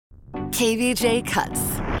KVJ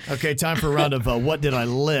cuts. Okay, time for a round of What Did I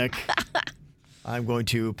Lick? I'm going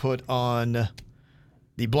to put on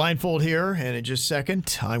the blindfold here, and in just a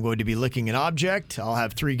second, I'm going to be licking an object. I'll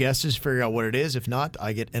have 3 guesses, figure out what it is. If not,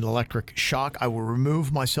 I get an electric shock. I will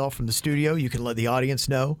remove myself from the studio. You can let the audience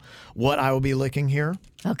know what I will be licking here.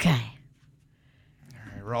 Okay. All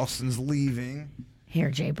right, Ralston's leaving.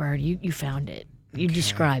 Here, Jay Bird, you found it. You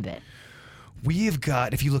describe it. We've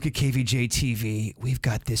got, if you look at KVJ TV, we've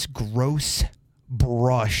got this gross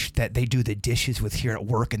brush that they do the dishes with here at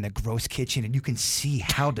work in the gross kitchen, and you can see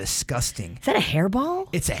how disgusting. Is that a hairball?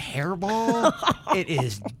 It's a hairball. It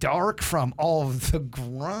is dark from all of the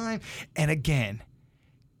grime. And again,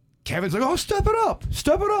 Kevin's like, oh, step it up.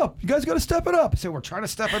 Step it up. You guys got to step it up. So we're trying to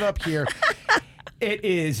step it up here. It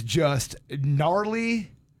is just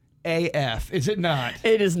gnarly AF, is it not?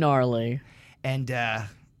 It is gnarly. And,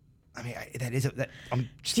 I mean,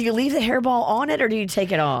 Do you leave the hairball on it or do you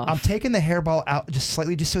take it off? I'm taking the hairball out just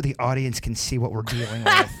slightly just so the audience can see what we're dealing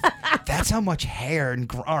with. That's how much hair and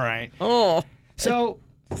all right. Oh. So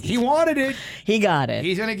he wanted it. He got it.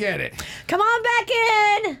 He's gonna get it. Come on back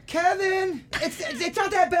in. Kevin, it's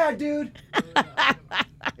not that bad, dude.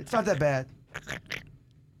 It's not that bad.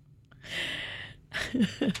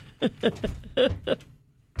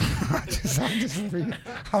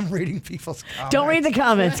 I'm reading people's comments. Don't read the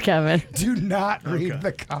comments, Kevin. Do not read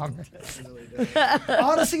the comments.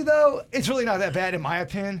 Honestly, though, it's really not that bad in my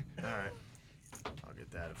opinion. All right. I'll get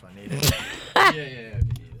that if I need it. yeah, if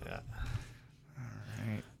you need it.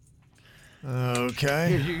 All right.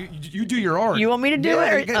 Okay. Here, you do your art. You want me to do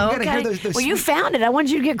it? You gotta hear those well, you sweet, found it. I want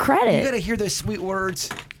you to get credit. you got to hear those sweet words.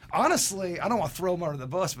 Honestly, I don't want to throw him under the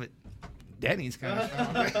bus, but Denny's kind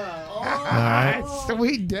of All right.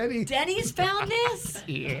 sweet Denny. Denny's found this?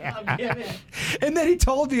 Yeah. And then he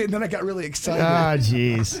told me, and then I got really excited. Ah,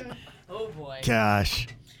 jeez. Oh, boy. Gosh.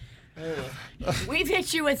 We've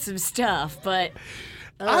hit you with some stuff, but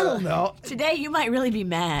I don't know. today you might really be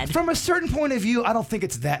mad. From a certain point of view, I don't think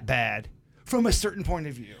it's that bad. From a certain point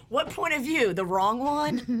of view. What point of view? The wrong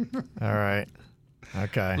one? All right.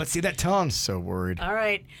 Okay. Let's see that tongue. So worried. All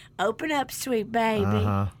right. Open up, sweet baby.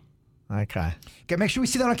 Uh-huh. Okay. Okay, make sure we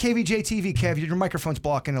see that on KVJ TV, Kev. Your microphone's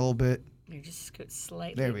blocking a little bit. You just scoot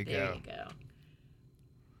slightly. There we There go. you go.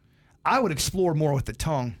 I would explore more with the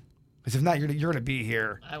tongue. Because if not, you're going to be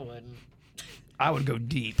here. I wouldn't. I would go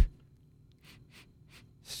deep.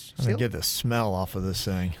 I'm going to get the smell off of this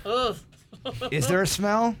thing. Ugh. Is there a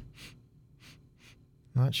smell?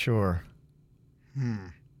 Not sure.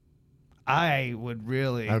 I would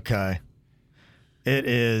really. Okay.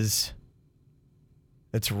 It's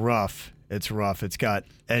rough. It's rough. It's got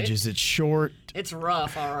edges. It's short. It's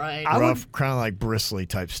rough, all right. Rough, kind of like bristly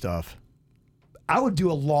type stuff. I would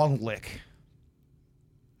do a long lick.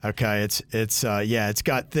 Okay. It's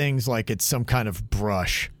got things like it's some kind of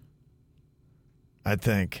brush. I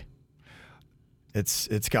think.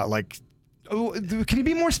 It's got like. Oh, can you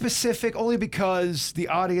be more specific? Only because the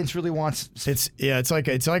audience really wants. It's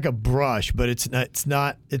like a brush, but it's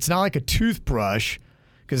not like a toothbrush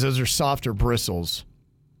because those are softer bristles.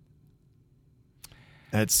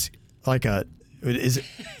 It's like it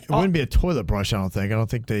wouldn't be a toilet brush, I don't think. I don't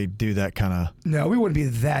think they do that kind of. No, we wouldn't be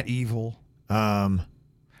that evil. Man,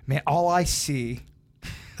 all I see.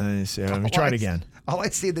 Let me try it again. All I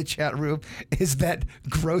see in the chat room is that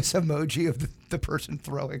gross emoji of the person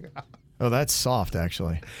throwing up. Oh, that's soft,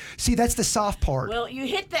 actually. See, that's the soft part. Well, you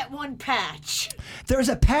hit that one patch. There's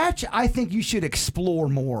a patch I think you should explore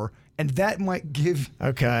more, and that might give.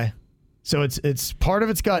 Okay, so it's part of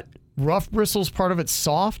it's got rough bristles, part of it's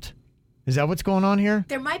soft. Is that what's going on here?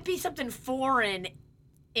 There might be something foreign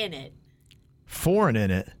in it. Foreign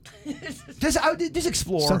in it. Just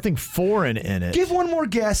explore. Something foreign in it. Give one more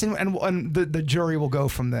guess, and the jury will go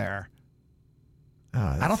from there.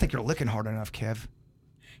 I don't think you're licking hard enough, Kev.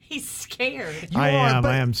 He's scared. I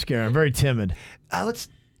am scared. I'm very timid. I'm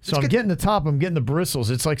getting the top. I'm getting the bristles.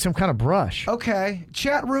 It's like some kind of brush. Okay.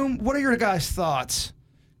 Chat room, what are your guys' thoughts?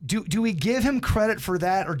 Do we give him credit for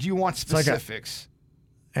that, or do you want specifics?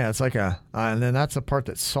 It's like and then that's the part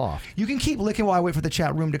that's soft. You can keep licking while I wait for the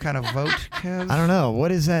chat room to kind of vote, Kev. I don't know.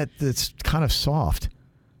 What is that that's kind of soft?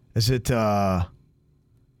 Is it,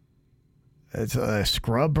 it's a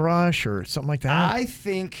scrub brush or something like that? I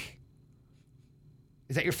think,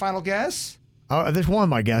 is that your final guess? Oh, there's one of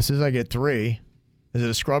my guesses. I get 3. Is it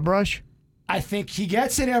a scrub brush? I think he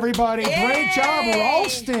gets it, everybody. Yay! Great job,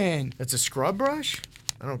 Ralston. It's a scrub brush?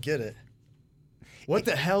 I don't get it. What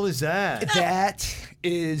the hell is that? That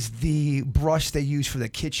is the brush they use for the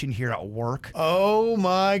kitchen here at work. Oh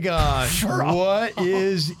my gosh. What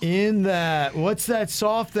is in that? What's that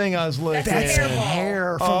soft thing I was licking? That's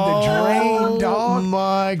hair from the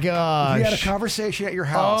my gosh. We had a conversation at your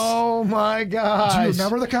house. Oh my gosh. Do you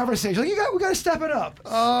remember the conversation? Like, we got to step it up.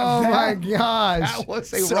 Oh my gosh. That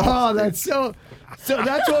was a oh, that's so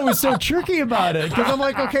that's what was so tricky about it. Because I'm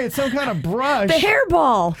like, okay, it's some kind of brush. The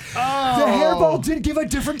hairball. Oh. The hairball did give a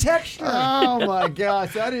different texture. Oh my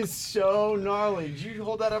gosh, that is so gnarly. Did you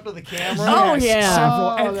hold that up to the camera? Oh,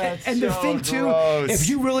 yeah. Several. that's and the so thing too, gross. if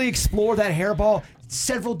you really explore that hairball,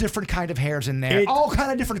 several different kind of hairs in there, all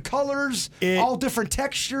kind of different colors, all different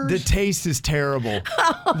textures. The taste is terrible.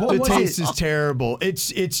 The taste is terrible. It's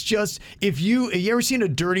just if you ever seen a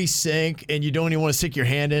dirty sink and you don't even want to stick your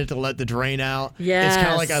hand in it to let the drain out? Yes. It's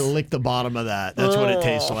kind of like I licked the bottom of that. That's what it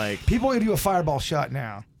tastes like. People want to do a fireball shot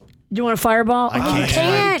now. You want a fireball? I can't. You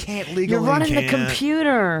can't. You can't legally. You're running the Can't.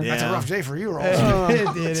 computer. Yeah. That's a rough day for you, Rolls.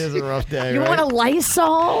 it is a rough day. You right? want a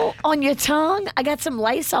Lysol on your tongue? I got some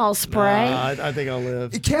Lysol spray. I think I'll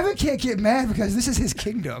live. Kevin can't get mad because this is his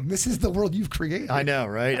kingdom. This is the world you've created. I know,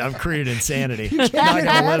 right? I've created insanity. You Not can't gonna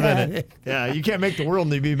get live mad in it. Yeah, you can't make the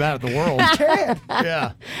world and be mad at the world. You can't.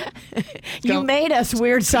 Yeah, You made us,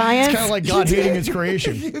 weird science. it's kind of like God hating His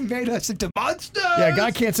creation. You made us into monsters. Yeah,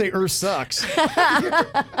 God can't say Earth sucks.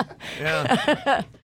 Yeah.